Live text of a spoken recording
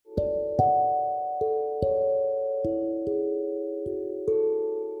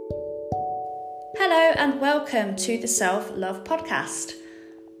Hello and welcome to the Self-Love Podcast.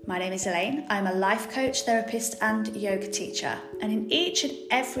 My name is Elaine. I'm a life coach, therapist and yoga teacher. And in each and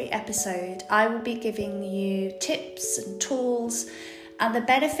every episode, I will be giving you tips and tools and the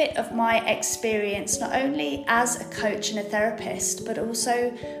benefit of my experience, not only as a coach and a therapist, but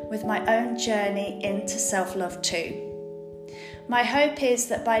also with my own journey into self-love too. My hope is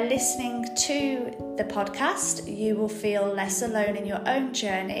that by listening to the podcast, you will feel less alone in your own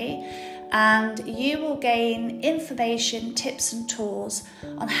journey and you will gain information, tips and tools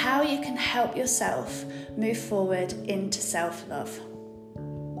on how you can help yourself move forward into self-love.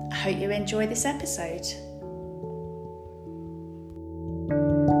 I hope you enjoy this episode.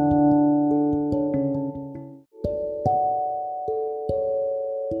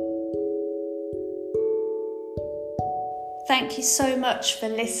 Thank you so much for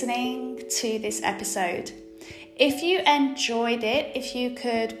listening to this episode. If you enjoyed it, if you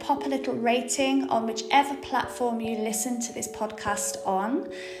could pop a little rating on whichever platform you listen to this podcast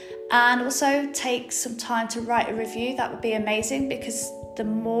on, and also take some time to write a review, that would be amazing, because the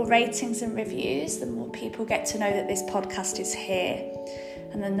more ratings and reviews, the more people get to know that this podcast is here,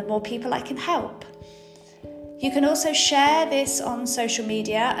 and then the more people I can help. You can also share this on social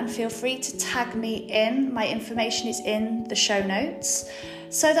media and feel free to tag me in. My information is in the show notes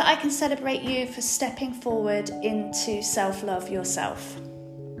so that I can celebrate you for stepping forward into self-love yourself.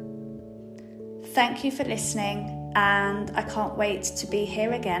 Thank you for listening, and I can't wait to be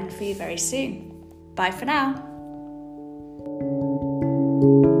here again for you very soon. Bye for now.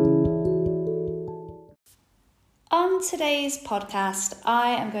 On today's podcast,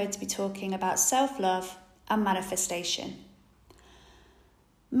 I am going to be talking about self-love and manifestation.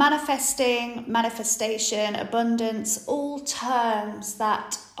 Manifestation, abundance, all terms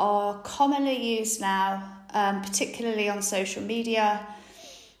that are commonly used now, particularly on social media.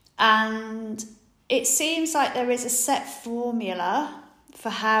 And it seems like there is a set formula for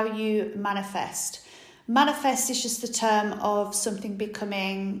how you manifest. Manifest is just the term of something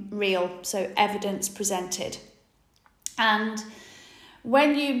becoming real, so evidence presented. And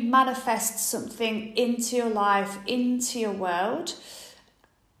when you manifest something into your life, into your world,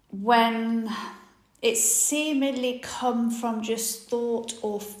 when it's seemingly come from just thought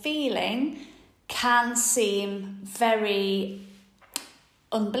or feeling, can seem very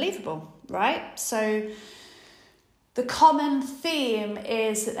unbelievable, right? So the common theme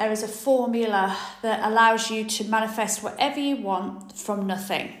is that there is a formula that allows you to manifest whatever you want from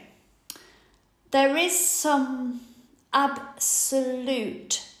nothing. There is some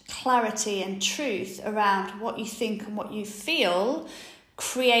absolute clarity and truth around what you think and what you feel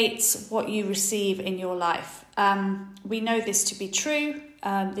creates what you receive in your life. We know this to be true.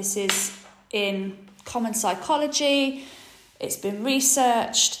 This is in common psychology. It's been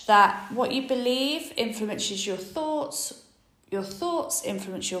researched that what you believe influences your thoughts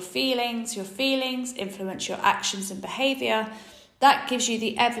influence your feelings influence your actions and behaviour. That gives you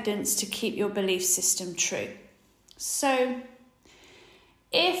the evidence to keep your belief system true. So,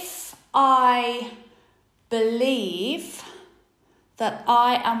 if I believe that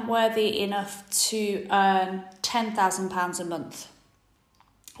I am worthy enough to earn £10,000 a month,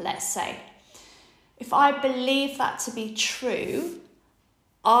 let's say, if I believe that to be true,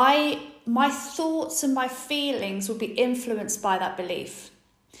 my thoughts and my feelings will be influenced by that belief.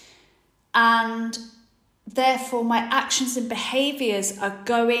 And therefore, my actions and behaviours are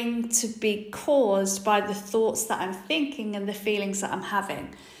going to be caused by the thoughts that I'm thinking and the feelings that I'm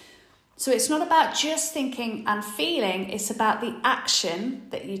having. So it's not about just thinking and feeling, it's about the action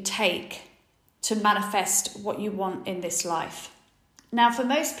that you take to manifest what you want in this life. Now, for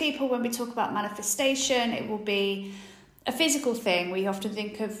most people, when we talk about manifestation, it will be a physical thing. We often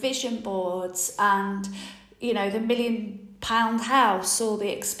think of vision boards and, the £1 million house or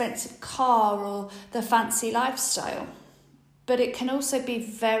the expensive car or the fancy lifestyle. But it can also be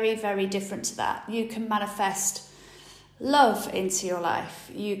very, very different to that. You can manifest love into your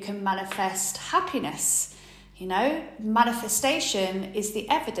life. You can manifest happiness. Manifestation is the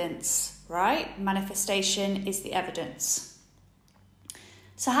evidence, right? Manifestation is the evidence.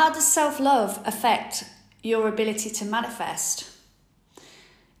 So how does self-love affect your ability to manifest?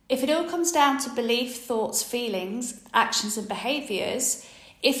 If it all comes down to belief, thoughts, feelings, actions and behaviours,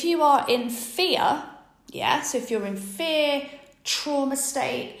 if you are in fear, so if you're in fear, trauma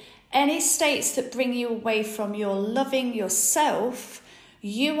state, any states that bring you away from your loving yourself,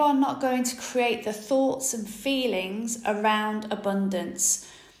 you are not going to create the thoughts and feelings around abundance.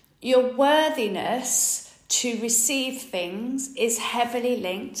 Your worthiness to receive things is heavily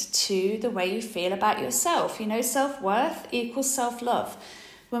linked to the way you feel about yourself. Self-worth equals self-love.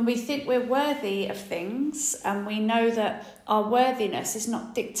 when we think we're worthy of things and we know that our worthiness is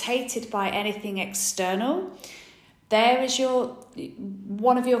not dictated by anything external, there is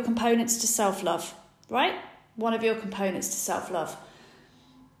one of your components to self-love, right? One of your components to self-love.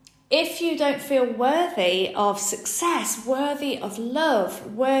 If you don't feel worthy of success, worthy of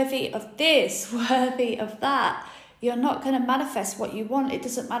love, worthy of this, worthy of that, you're not going to manifest what you want. It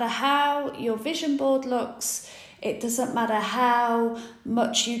doesn't matter how your vision board looks. It doesn't matter how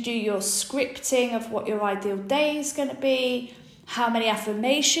much you do your scripting of what your ideal day is going to be, how many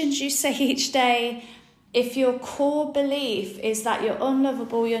affirmations you say each day. If your core belief is that you're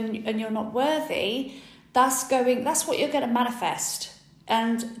unlovable and you're not worthy, that's what you're going to manifest.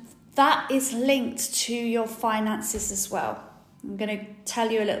 And that is linked to your finances as well. I'm going to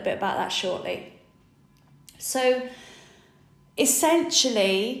tell you a little bit about that shortly. So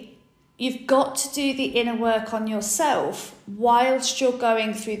essentially, you've got to do the inner work on yourself whilst you're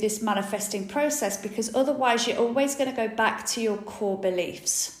going through this manifesting process, because otherwise you're always going to go back to your core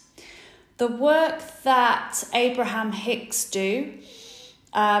beliefs. The work that Abraham Hicks do,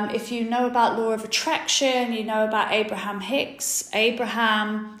 if you know about law of attraction, you know about Abraham Hicks.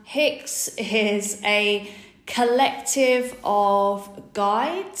 Abraham Hicks is a collective of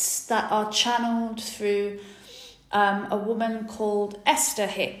guides that are channeled through a woman called Esther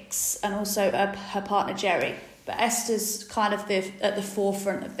Hicks and also her partner Jerry. But Esther's kind of at the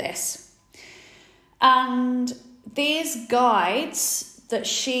forefront of this. And these guides that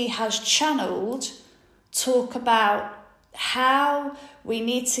she has channeled talk about how we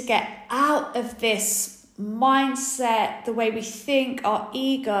need to get out of this mindset, the way we think, our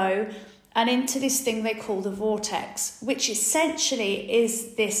ego, and into this thing they call the vortex, which essentially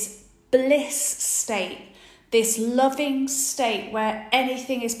is this bliss state, this loving state where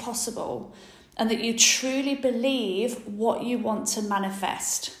anything is possible and that you truly believe what you want to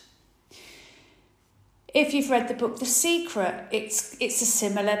manifest. If you've read the book The Secret, it's a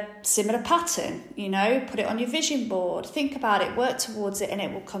similar pattern, put it on your vision board, think about it, work towards it, and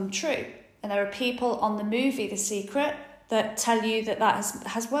it will come true. And there are people on the movie The Secret that tell you that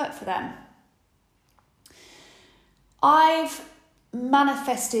has worked for them. I've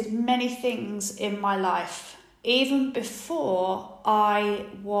manifested many things in my life, even before I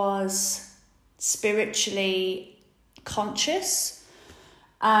was spiritually conscious,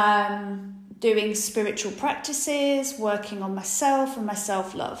 doing spiritual practices, working on myself and my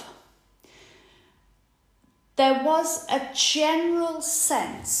self-love. There was a general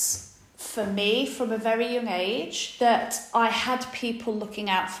sense for me from a very young age that I had people looking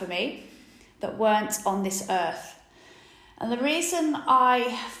out for me that weren't on this earth. And the reason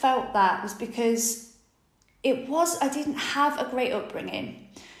I felt that was because I didn't have a great upbringing.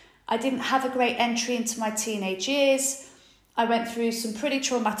 I didn't have a great entry into my teenage years. I went through some pretty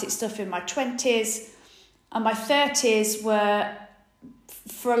traumatic stuff in my 20s, and my 30s were,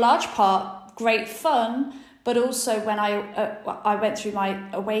 for a large part, great fun, but also when I went through my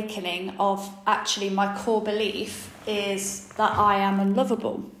awakening of actually my core belief is that I am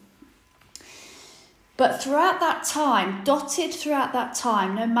unlovable. But dotted throughout that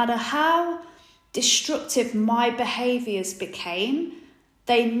time, no matter how destructive my behaviours became,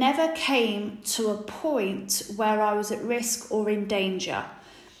 they never came to a point where I was at risk or in danger.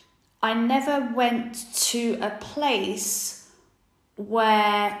 I never went to a place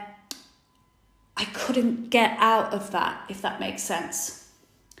where I couldn't get out of that, if that makes sense.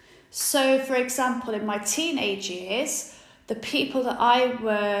 So, for example, in my teenage years, the people that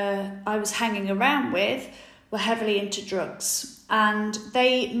I was hanging around with were heavily into drugs, and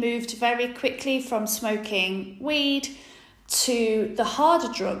they moved very quickly from smoking weed to the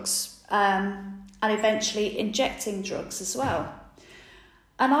harder drugs, and eventually injecting drugs as well.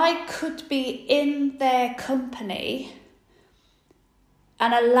 And I could be in their company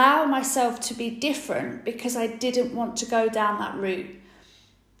and allow myself to be different because I didn't want to go down that route.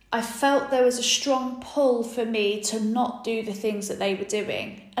 I felt there was a strong pull for me to not do the things that they were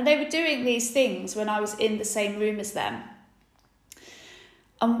doing. And they were doing these things when I was in the same room as them.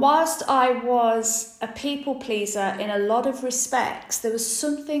 And whilst I was a people pleaser in a lot of respects, there was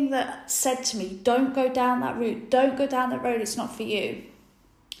something that said to me, don't go down that route, don't go down that road, it's not for you.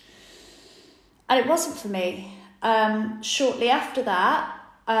 And it wasn't for me. Shortly after that,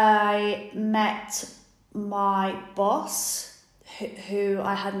 I met my boss, who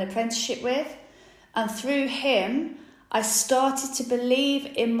I had an apprenticeship with, and through him, I started to believe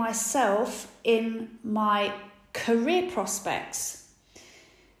in myself, in my career prospects.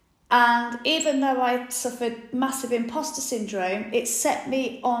 And even though I suffered massive imposter syndrome, it set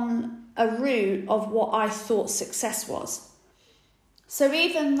me on a route of what I thought success was. So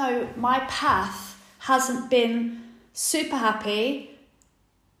even though my path hasn't been super happy,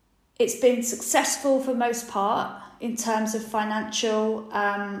 it's been successful for most part in terms of financial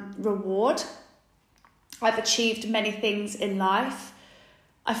reward. I've achieved many things in life.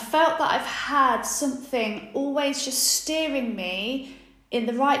 I felt that I've had something always just steering me in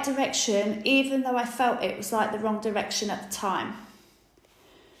the right direction, even though I felt it was like the wrong direction at the time.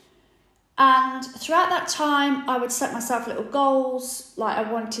 And throughout that time, I would set myself little goals, like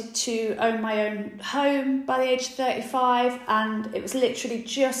I wanted to own my own home by the age of 35, and it was literally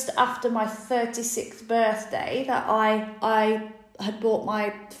just after my 36th birthday that I had bought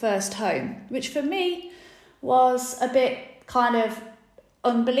my first home, which for me was a bit kind of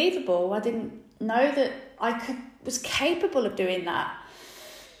unbelievable. I didn't know that was capable of doing that.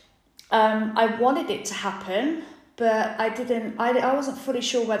 I wanted it to happen, but I wasn't fully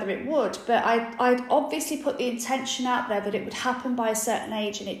sure whether it would, but I'd obviously put the intention out there that it would happen by a certain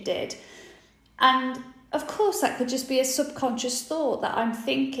age, and it did. And of course that could just be a subconscious thought that I'm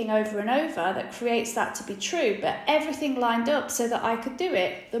thinking over and over that creates that to be true, but everything lined up so that I could do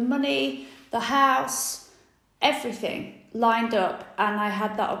it. The money, the house, everything lined up, and I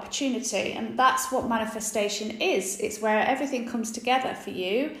had that opportunity. And that's what manifestation is. It's where everything comes together for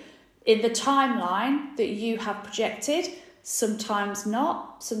you in the timeline that you have projected. Sometimes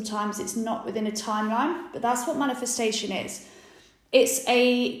not, sometimes it's not within a timeline, but that's what manifestation is. It's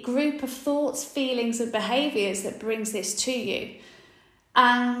a group of thoughts, feelings, and behaviours that brings this to you.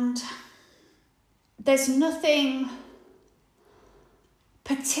 And there's nothing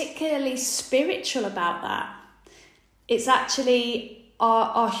particularly spiritual about that. It's actually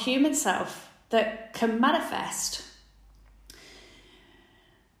our human self that can manifest.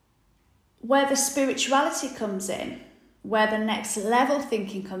 Where the spirituality comes in, where the next level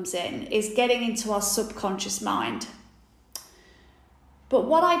thinking comes in, is getting into our subconscious mind. But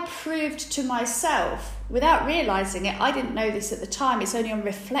what I proved to myself, without realising it, I didn't know this at the time, it's only on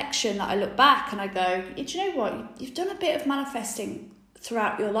reflection that I look back and I go, do you know what, you've done a bit of manifesting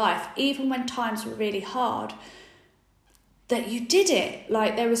throughout your life, even when times were really hard, that you did it.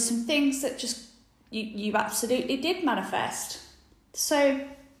 Like there were some things that just, you absolutely did manifest. So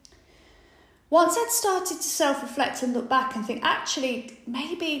once I'd started to self-reflect and look back and think, actually,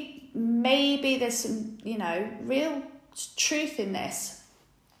 maybe there's some, real truth in this,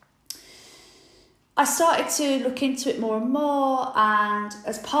 I started to look into it more and more. And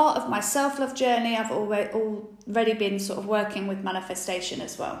as part of my self-love journey, I've already been sort of working with manifestation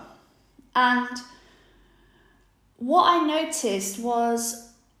as well. And what I noticed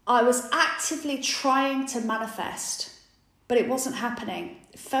was I was actively trying to manifest, but it wasn't happening.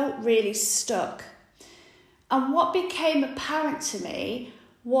 It felt really stuck. And what became apparent to me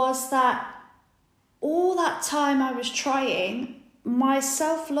was that all that time I was trying, my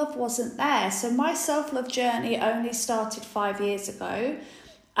self-love wasn't there. So my self-love journey only started 5 years ago,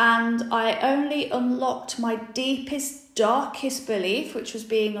 and I only unlocked my deepest, darkest belief, which was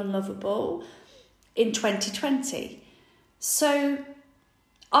being unlovable, in 2020. So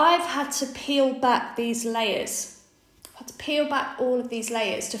I've had to peel back these layers. To peel back all of these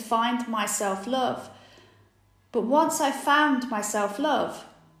layers to find my self-love. But once I found my self-love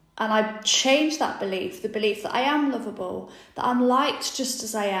and I changed that belief, the belief that I am lovable, that I'm liked just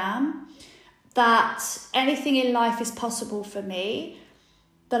as I am, that anything in life is possible for me,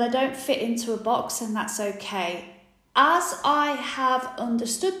 that I don't fit into a box and that's okay. As I have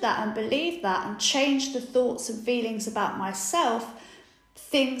understood that and believed that and changed the thoughts and feelings about myself,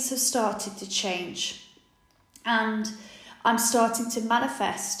 things have started to change. And I'm starting to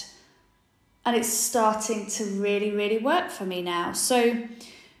manifest, and it's starting to really, really work for me now. So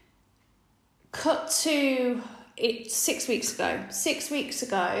cut to it 6 weeks ago. 6 weeks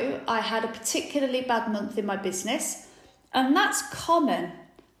ago, I had a particularly bad month in my business, and that's common,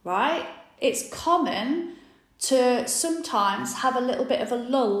 right? It's common to sometimes have a little bit of a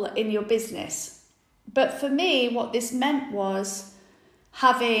lull in your business. But for me, what this meant was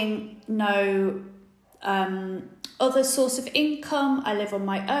having no other source of income. I live on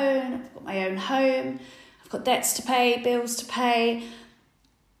my own, I've got my own home, I've got debts to pay, bills to pay.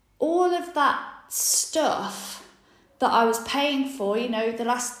 All of that stuff that I was paying for, the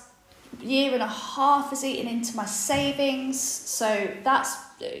last year and a half has eaten into my savings. So that's,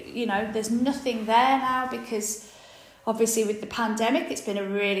 there's nothing there now because obviously with the pandemic, it's been a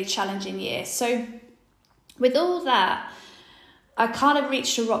really challenging year. So with all that, I kind of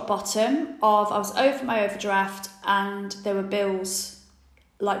reached a rock bottom I was over my overdraft and there were bills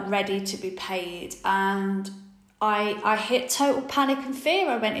like ready to be paid, and I hit total panic and fear.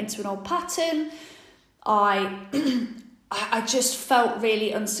 I went into an old pattern. I I just felt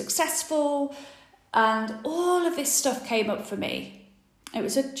really unsuccessful, and all of this stuff came up for me. It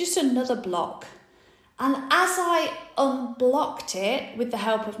was just another block. And as I unblocked it with the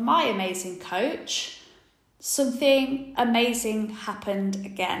help of my amazing coach, something amazing happened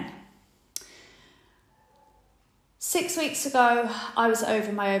again. 6 weeks ago, I was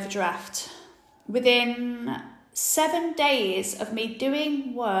over my overdraft. Within 7 days of me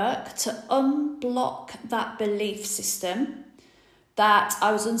doing work to unblock that belief system that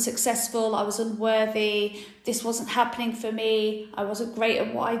I was unsuccessful, I was unworthy, this wasn't happening for me, I wasn't great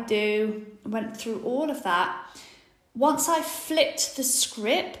at what I do, I went through all of that. Once I flipped the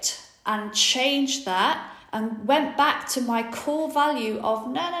script and changed that and went back to my core value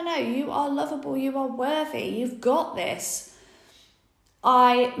of no, you are lovable, you are worthy, you've got this,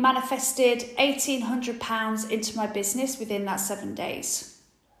 I manifested £1,800 into my business within that 7 days.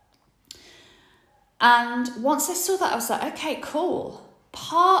 And once I saw that, I was like, okay, cool.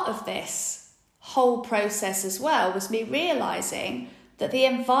 Part of this whole process as well was me realising that the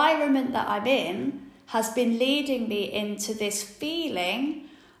environment that I'm in has been leading me into this feeling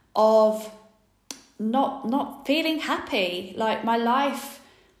of not feeling happy. Like my life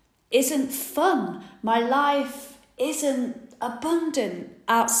isn't fun. My life isn't abundant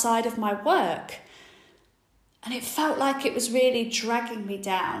outside of my work. And it felt like it was really dragging me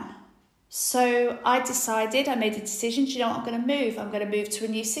down. So I made a decision, do you know what, I'm going to move to a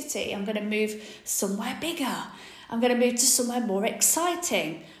new city, I'm going to move somewhere bigger, I'm going to move to somewhere more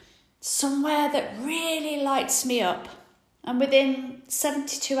exciting, somewhere that really lights me up. And within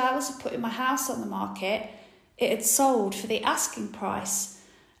 72 hours of putting my house on the market, it had sold for the asking price,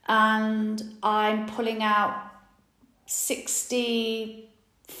 and I'm pulling out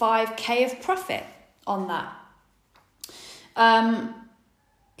 65k of profit on that.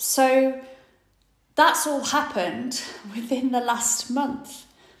 So that's all happened within the last month.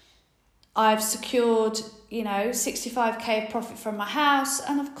 I've secured, 65k of profit from my house.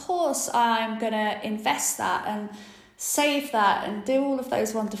 And of course, I'm going to invest that and save that and do all of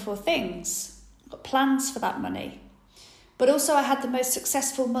those wonderful things. I've got plans for that money. But also I had the most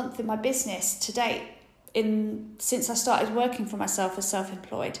successful month in my business to date since I started working for myself as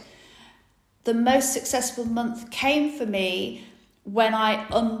self-employed. The most successful month came for me when I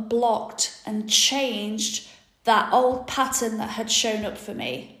unblocked and changed that old pattern that had shown up for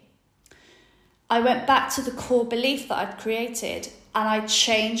me. I went back to the core belief that I'd created, and I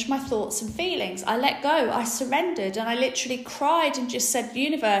changed my thoughts and feelings. I let go, I surrendered, and I literally cried and just said,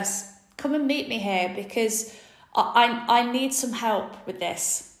 universe, come and meet me here, because I need some help with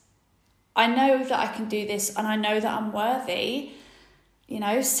this. I know that I can do this, and I know that I'm worthy.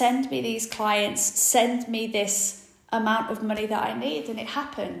 Send me these clients, send me this amount of money that I need, and it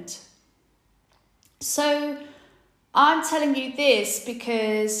happened. So I'm telling you this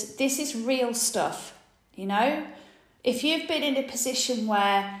because this is real stuff. If you've been in a position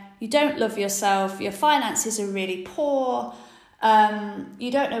where you don't love yourself, your finances are really poor,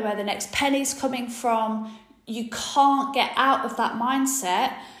 you don't know where the next penny's coming from, you can't get out of that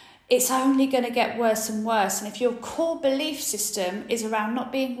mindset, it's only going to get worse and worse. And if your core belief system is around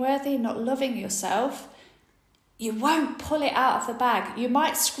not being worthy, not loving yourself, you won't pull it out of the bag. You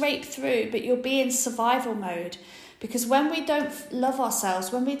might scrape through, but you'll be in survival mode. Because when we don't love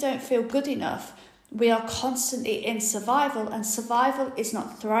ourselves, when we don't feel good enough, we are constantly in survival, and survival is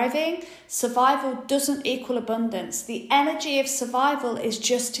not thriving. Survival doesn't equal abundance. The energy of survival is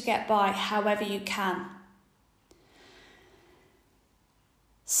just to get by however you can.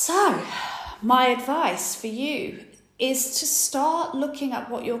 So, my advice for you is to start looking at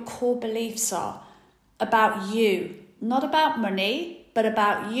what your core beliefs are about you, not about money, but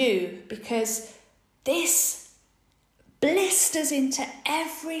about you, because this blisters into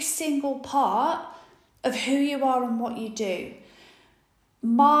every single part of who you are and what you do.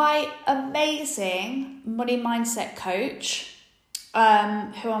 My amazing money mindset coach, who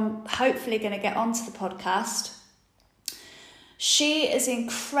I'm hopefully going to get onto the podcast, she is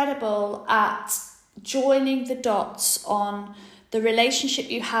incredible at joining the dots on the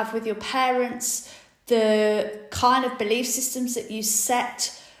relationship you have with your parents, the kind of belief systems that you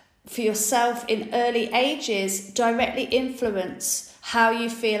set for yourself in early ages directly influence how you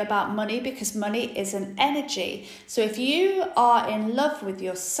feel about money, because money is an energy. So if you are in love with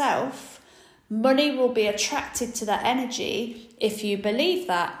yourself, money will be attracted to that energy if you believe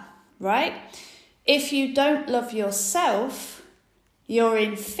that, right? If you don't love yourself, you're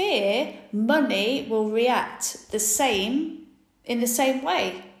in fear, money will react in the same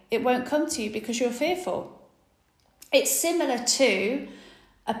way. It won't come to you because you're fearful. It's similar to,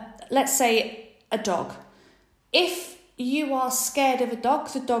 let's say, a dog. If you are scared of a dog,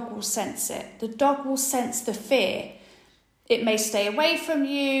 the dog will sense it. The dog will sense the fear. It may stay away from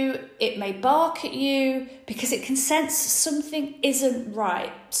you, it may bark at you, because it can sense something isn't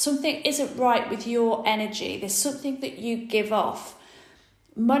right. Something isn't right with your energy. There's something that you give off.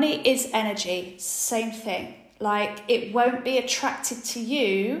 Money is energy, same thing. Like, it won't be attracted to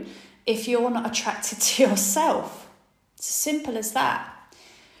you if you're not attracted to yourself. It's as simple as that.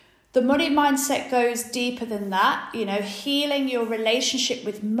 The money mindset goes deeper than that. You know, healing your relationship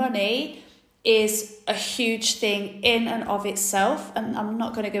with money is a huge thing in and of itself, and I'm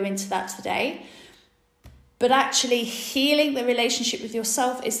not going to go into that today. But actually, healing the relationship with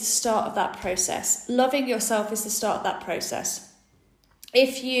yourself is the start of that process. Loving yourself is the start of that process.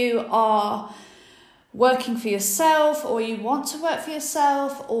 If you are working for yourself, or you want to work for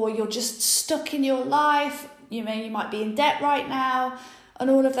yourself, or you're just stuck in your life, you might be in debt right now, and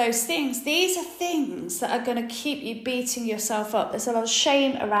all of those things, these are things that are going to keep you beating yourself up. There's a lot of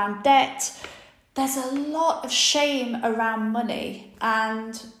shame around debt. There's a lot of shame around money,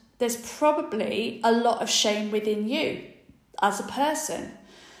 and there's probably a lot of shame within you as a person,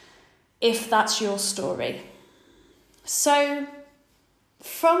 if that's your story. So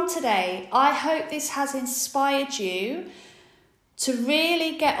from today, I hope this has inspired you to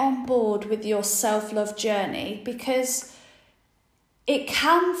really get on board with your self-love journey, because it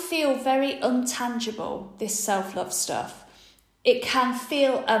can feel very untangible, this self-love stuff. It can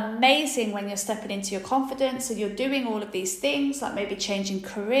feel amazing when you're stepping into your confidence and you're doing all of these things, like maybe changing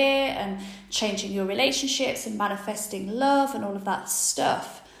career and changing your relationships and manifesting love and all of that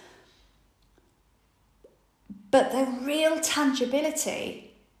stuff. But the real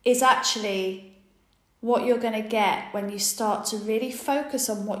tangibility is actually what you're going to get when you start to really focus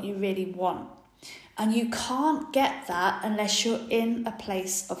on what you really want. And you can't get that unless you're in a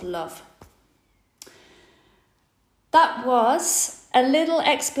place of love. That was a little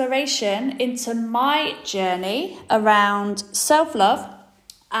exploration into my journey around self-love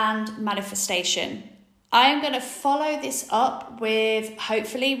and manifestation. I am going to follow this up with,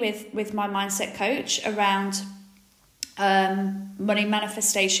 hopefully, with my mindset coach around money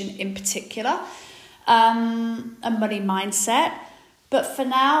manifestation in particular, and money mindset. But for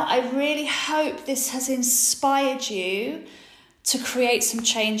now, I really hope this has inspired you to create some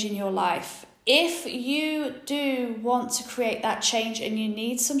change in your life. If you do want to create that change and you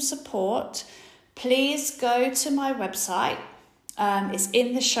need some support, please go to my website. It's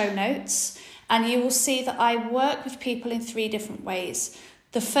in the show notes, and you will see that I work with people in 3 different ways.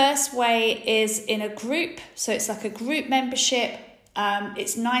 The first way is in a group, so it's like a group membership.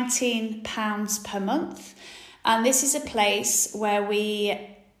 It's £19 per month. And this is a place where we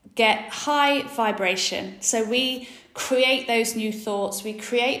get high vibration. So we create those new thoughts, we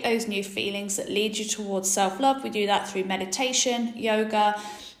create those new feelings that lead you towards self-love. We do that through meditation, yoga,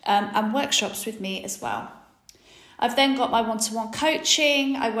 and workshops with me as well. I've then got my one-to-one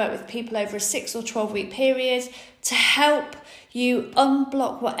coaching. I work with people over a 6 or 12-week period to help you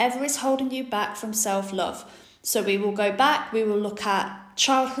unblock whatever is holding you back from self-love. So we will go back, we will look at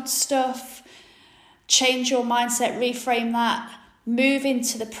childhood stuff, change your mindset, reframe that, move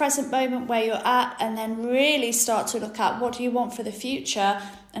into the present moment where you're at, and then really start to look at what do you want for the future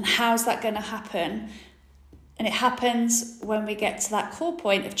and how's that going to happen. And it happens when we get to that core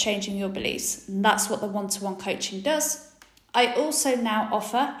point of changing your beliefs. And that's what the one-to-one coaching does. I also now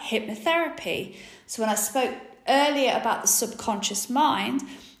offer hypnotherapy. So when I spoke earlier about the subconscious mind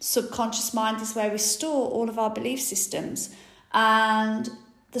is where we store all of our belief systems. And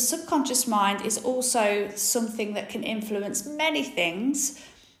the subconscious mind is also something that can influence many things,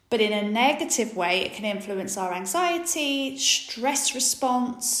 but in a negative way. It can influence our anxiety, stress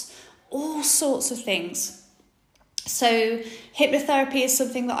response, all sorts of things. So hypnotherapy is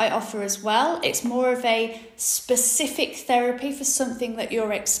something that I offer as well. It's more of a specific therapy for something that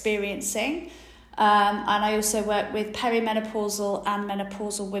you're experiencing. And I also work with perimenopausal and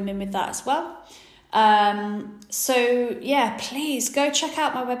menopausal women with that as well. So yeah, please go check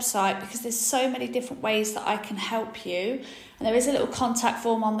out my website, because there's so many different ways that I can help you. And there is a little contact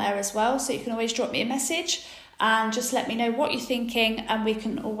form on there as well. So you can always drop me a message and just let me know what you're thinking. And we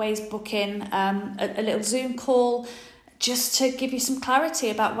can always book in a little Zoom call just to give you some clarity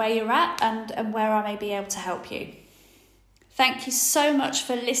about where you're at and where I may be able to help you. Thank you so much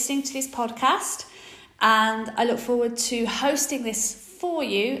for listening to this podcast. And I look forward to hosting this for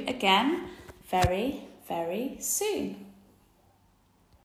you again very, very soon.